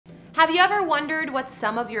Have you ever wondered what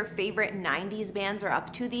some of your favorite 90s bands are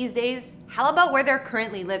up to these days? How about where they're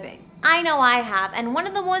currently living? I know I have, and one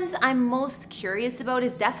of the ones I'm most curious about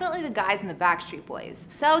is definitely the guys in the Backstreet Boys.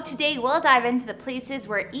 So today we'll dive into the places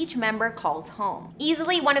where each member calls home.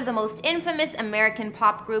 Easily one of the most infamous American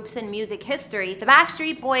pop groups in music history, the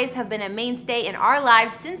Backstreet Boys have been a mainstay in our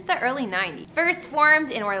lives since the early 90s. First formed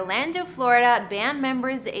in Orlando, Florida, band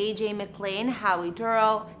members AJ McLean, Howie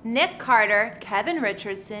Dorough, Nick Carter, Kevin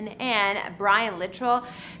Richardson, and Brian Littrell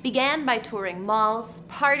began by touring malls,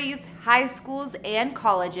 parties, high schools, and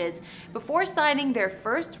colleges before signing their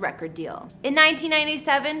first record deal. In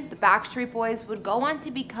 1997, the Backstreet Boys would go on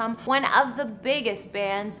to become one of the biggest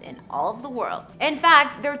bands in all of the world. In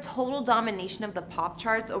fact, their total domination of the pop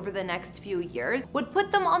charts over the next few years would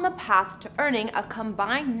put them on the path to earning a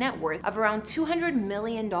combined net worth of around $200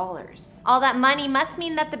 million. All that money must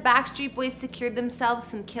mean that the Backstreet Boys secured themselves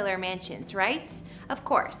some killer mansions, right? Of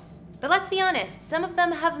course. But let's be honest, some of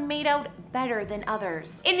them have made out better than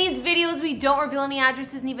others. In these videos, we don't reveal any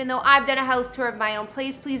addresses, and even though I've done a house tour of my own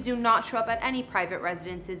place, please do not show up at any private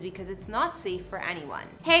residences because it's not safe for anyone.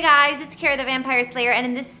 Hey guys, it's Kara the Vampire Slayer, and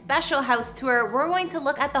in this special house tour, we're going to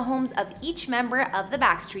look at the homes of each member of the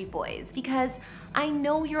Backstreet Boys because I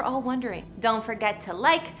know you're all wondering. Don't forget to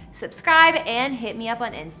like, subscribe, and hit me up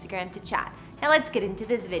on Instagram to chat. Now let's get into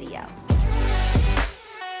this video.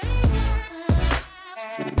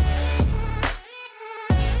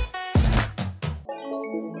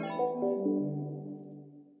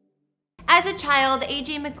 As a child,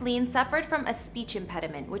 AJ McLean suffered from a speech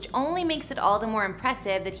impediment, which only makes it all the more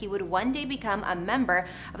impressive that he would one day become a member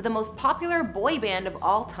of the most popular boy band of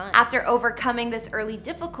all time. After overcoming this early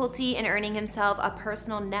difficulty and earning himself a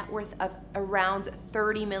personal net worth of around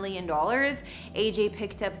 $30 million, AJ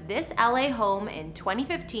picked up this LA home in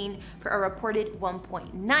 2015 for a reported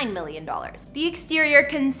 $1.9 million. The exterior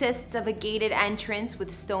consists of a gated entrance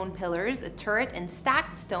with stone pillars, a turret, and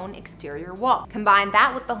stacked stone exterior wall. Combine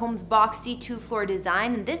that with the home's boxy two-floor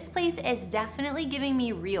design, and this place is definitely giving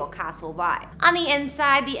me real castle vibe. On the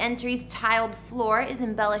inside, the entry's tiled floor is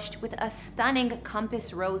embellished with a stunning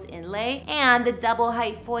compass rose inlay, and the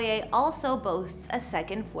double-height foyer also boasts a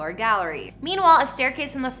second-floor gallery. Meanwhile, a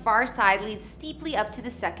staircase on the far side leads steeply up to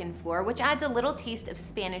the second floor, which adds a little taste of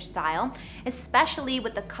Spanish style, especially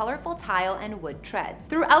with the colorful tile and wood treads.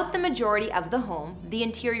 Throughout the majority of the home, the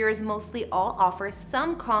interiors mostly all offer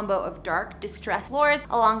some combo of dark, distressed floors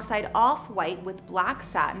alongside off-white with black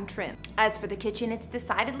satin trim. As for the kitchen, it's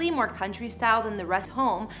decidedly more country style than the rest of the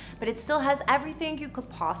home, but it still has everything you could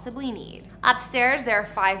possibly need. Upstairs, there are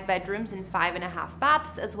 5 bedrooms and 5.5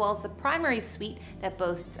 baths, as well as the primary suite that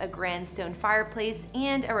boasts a grand stone fireplace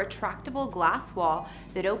and a retractable glass wall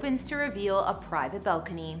that opens to reveal a private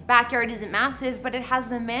balcony. Backyard isn't massive, but it has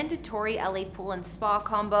the mandatory LA pool and spa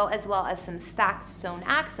combo, as well as some stacked stone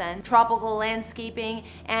accents, tropical landscaping,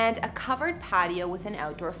 and a covered patio with an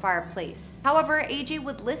outdoor fireplace. However, AJ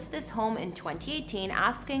would list this home in 2018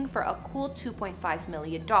 asking for a cool $2.5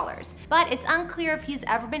 million, but it's unclear if he's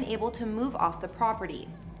ever been able to move off the property.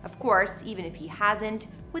 Of course, even if he hasn't,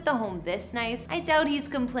 with a home this nice, I doubt he's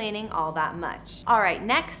complaining all that much. Alright,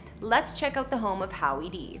 next, let's check out the home of Howie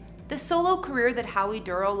D. The solo career that Howie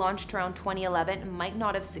Dorough launched around 2011 might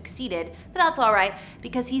not have succeeded, but that's alright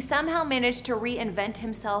because he somehow managed to reinvent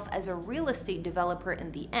himself as a real estate developer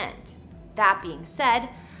in the end. That being said,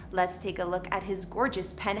 let's take a look at his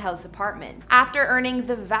gorgeous penthouse apartment. After earning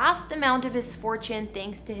the vast amount of his fortune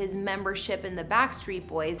thanks to his membership in the Backstreet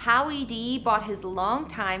Boys, Howie D bought his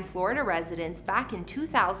longtime Florida residence back in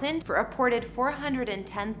 2000 for a reported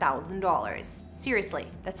 $410,000. Seriously,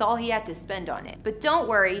 that's all he had to spend on it. But don't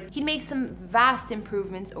worry, he'd made some vast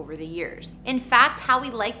improvements over the years. In fact, Howie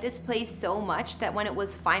liked this place so much that when it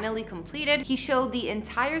was finally completed, he showed the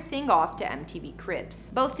entire thing off to MTV Cribs.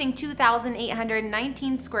 Boasting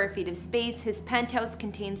 2,819 square feet of space, his penthouse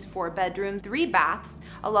contains 4 bedrooms, 3 baths,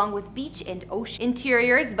 along with beach and ocean.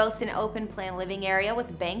 Interiors boast an open-plan living area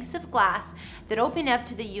with banks of glass that open up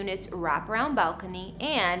to the unit's wraparound balcony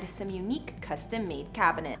and some unique custom-made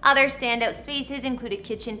cabinets. Other standout spaces include a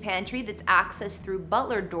kitchen pantry that's accessed through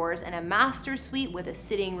butler doors and a master suite with a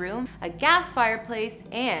sitting room, a gas fireplace,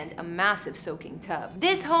 and a massive soaking tub.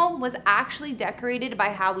 This home was actually decorated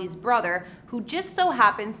by Howie's brother, who just so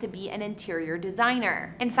happens to be an interior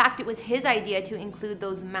designer. In fact, it was his idea to include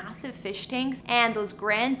those massive fish tanks and those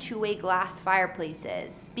grand two-way glass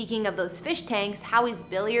fireplaces. Speaking of those fish tanks, Howie's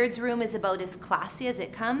billiards room is about as classy as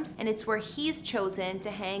it comes, and it's where he's chosen to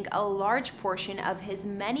hang a large portion of his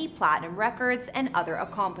many platinum records concerts, and other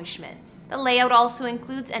accomplishments. The layout also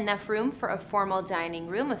includes enough room for a formal dining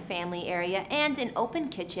room, a family area, and an open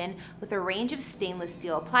kitchen with a range of stainless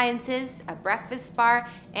steel appliances, a breakfast bar,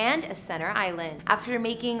 and a center island. After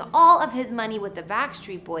making all of his money with the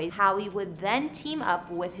Backstreet Boys, Howie would then team up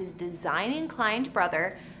with his design-inclined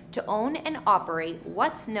brother to own and operate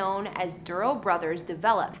what's known as Duro Brothers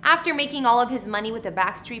Development. After making all of his money with the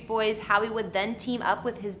Backstreet Boys, Howie would then team up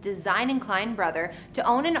with his design-inclined brother to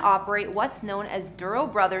own and operate what's known as Duro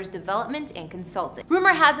Brothers Development and Consulting. Rumor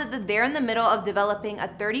has it that they're in the middle of developing a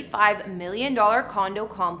 $35 million condo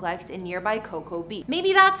complex in nearby Cocoa Beach.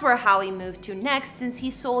 Maybe that's where Howie moved to next, since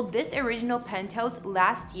he sold this original penthouse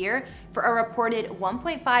last year for a reported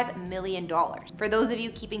 $1.5 million. For those of you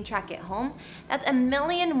keeping track at home, that's $1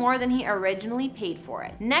 million more than he originally paid for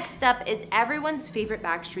it. Next up is everyone's favorite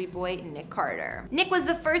Backstreet Boy, Nick Carter. Nick was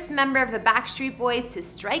the first member of the Backstreet Boys to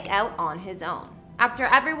strike out on his own. After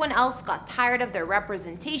everyone else got tired of their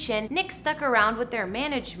representation, Nick stuck around with their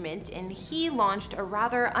management and he launched a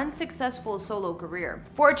rather unsuccessful solo career.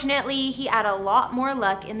 Fortunately, he had a lot more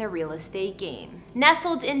luck in the real estate game.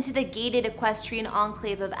 Nestled into the gated equestrian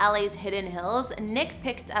enclave of LA's Hidden Hills, Nick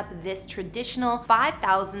picked up this traditional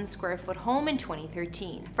 5,000 square foot home in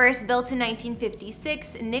 2013. First built in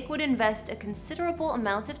 1956, Nick would invest a considerable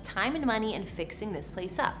amount of time and money in fixing this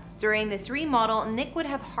place up. During this remodel, Nick would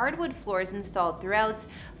have hardwood floors installed throughout,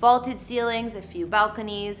 vaulted ceilings, a few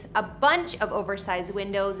balconies, a bunch of oversized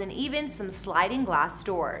windows, and even some sliding glass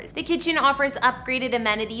doors. The kitchen offers upgraded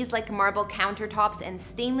amenities like marble countertops and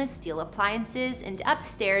stainless steel appliances, and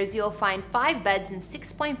upstairs you'll find 5 beds and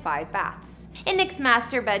 6.5 baths. In Nick's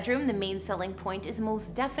master bedroom, the main selling point is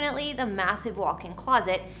most definitely the massive walk-in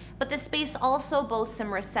closet, but the space also boasts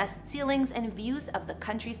some recessed ceilings and views of the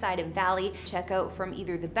countryside and valley. Check out from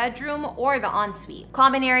either the bedroom or the ensuite.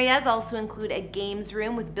 Common areas also include a games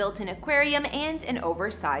room with built-in aquarium and an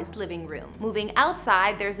oversized living room. Moving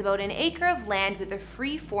outside, there's about an acre of land with a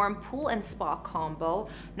free-form pool and spa combo,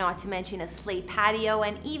 not to mention a sleigh patio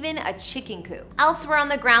and even a chicken coop. Elsewhere on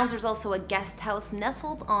the grounds, there's also a guest house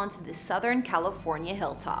nestled onto the Southern California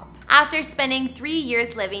hilltop. After spending 3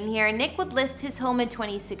 years living here, Nick would list his home in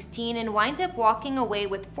 2016 and wind up walking away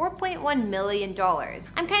with $4.1 million.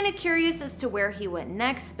 I'm kind of curious as to where he went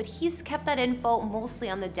next, but he's kept that info mostly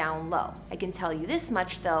on the down low. I can tell you this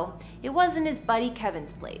much though, it wasn't his buddy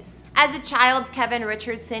Kevin's place. As a child, Kevin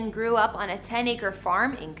Richardson grew up on a 10-acre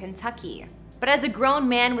farm in Kentucky. But as a grown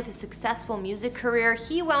man with a successful music career,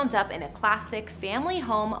 he wound up in a classic family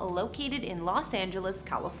home located in Los Angeles,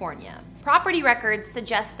 California. Property records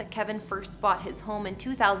suggest that Kevin first bought his home in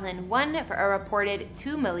 2001 for a reported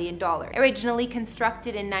 $2 million. Originally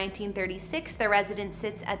constructed in 1936, the residence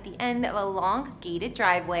sits at the end of a long gated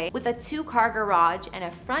driveway with a 2-car garage and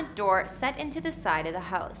a front door set into the side of the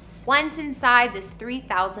house. Once inside this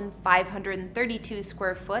 3,532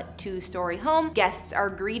 square foot, 2-story home, guests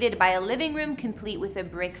are greeted by a living room complete with a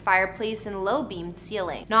brick fireplace and low-beamed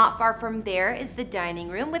ceiling. Not far from there is the dining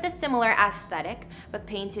room with a similar aesthetic, but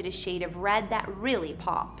painted a shade of red that really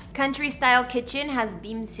pops. Country-style kitchen has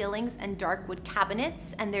beamed ceilings and dark wood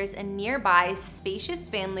cabinets, and there's a nearby spacious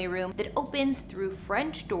family room that opens through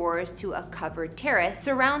French doors to a covered terrace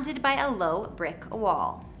surrounded by a low brick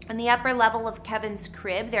wall. On the upper level of Kevin's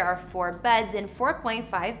crib, there are 4 beds and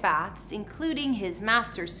 4.5 baths, including his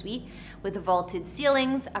master suite with vaulted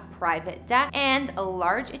ceilings, a private deck, and a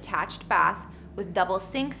large attached bath with double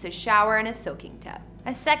sinks, a shower, and a soaking tub.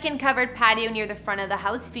 A second covered patio near the front of the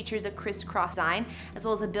house features a crisscross design, as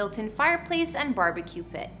well as a built-in fireplace and barbecue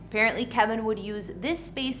pit. Apparently, Kevin would use this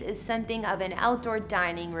space as something of an outdoor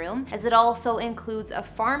dining room, as it also includes a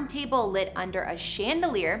farm table lit under a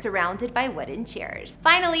chandelier surrounded by wooden chairs.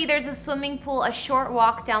 Finally, there's a swimming pool, a short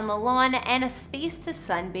walk down the lawn, and a space to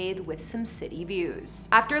sunbathe with some city views.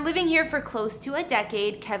 After living here for close to a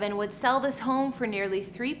decade, Kevin would sell this home for nearly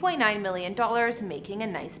 $3.9 million, making a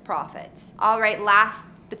nice profit. All right, last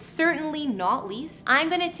but certainly not least, I'm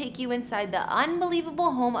gonna take you inside the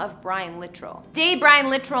unbelievable home of Brian Littrell. Today, Brian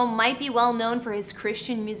Littrell might be well known for his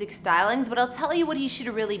Christian music stylings, but I'll tell you what he should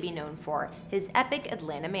really be known for, his epic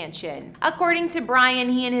Atlanta mansion. According to Brian,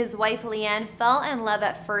 he and his wife Leanne fell in love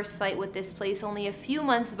at first sight with this place only a few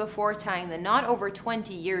months before tying the knot over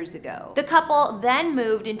 20 years ago. The couple then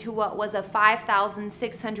moved into what was a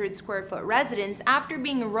 5,600 square foot residence after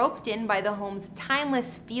being roped in by the home's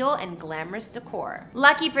timeless feel and glamorous decor.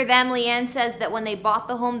 Lucky for them, Leanne says that when they bought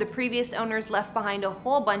the home, the previous owners left behind a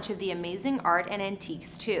whole bunch of the amazing art and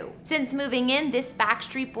antiques too. Since moving in, this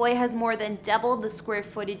Backstreet Boy has more than doubled the square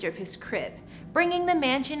footage of his crib. bringing the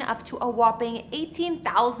mansion up to a whopping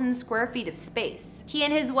 18,000 square feet of space. He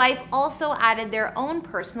and his wife also added their own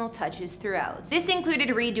personal touches throughout. This included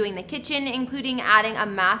redoing the kitchen, including adding a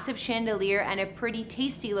massive chandelier and a pretty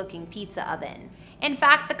tasty looking pizza oven. In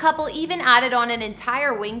fact, the couple even added on an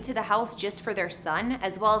entire wing to the house just for their son,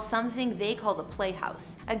 as well as something they call the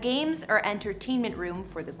playhouse, a games or entertainment room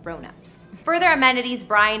for the grown-ups. Further amenities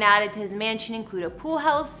Brian added to his mansion include a pool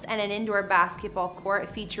house and an indoor basketball court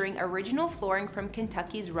featuring original flooring from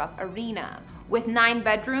Kentucky's Rupp Arena. With 9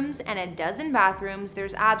 bedrooms and a dozen bathrooms,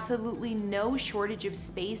 there's absolutely no shortage of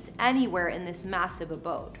space anywhere in this massive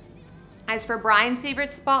abode. As for Brian's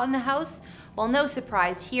favorite spot in the house, well, no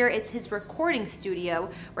surprise here, it's his recording studio,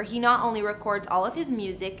 where he not only records all of his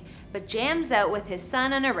music, but jams out with his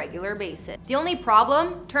son on a regular basis. The only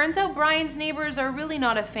problem? Turns out Brian's neighbors are really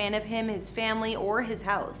not a fan of him, his family, or his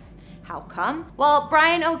house. How come? Well,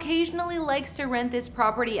 Brian occasionally likes to rent this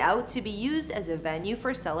property out to be used as a venue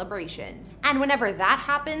for celebrations. And whenever that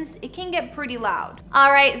happens, it can get pretty loud.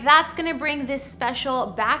 Alright, that's gonna bring this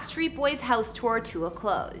special Backstreet Boys house tour to a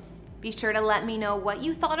close. Be sure to let me know what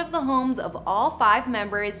you thought of the homes of all 5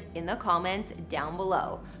 members in the comments down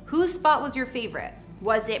below. Whose spot was your favorite?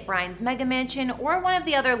 Was it Brian's mega mansion or one of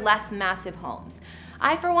the other less massive homes?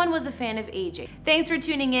 I, for one, was a fan of AJ. Thanks for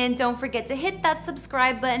tuning in. Don't forget to hit that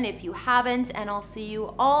subscribe button if you haven't, and I'll see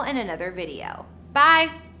you all in another video.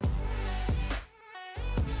 Bye!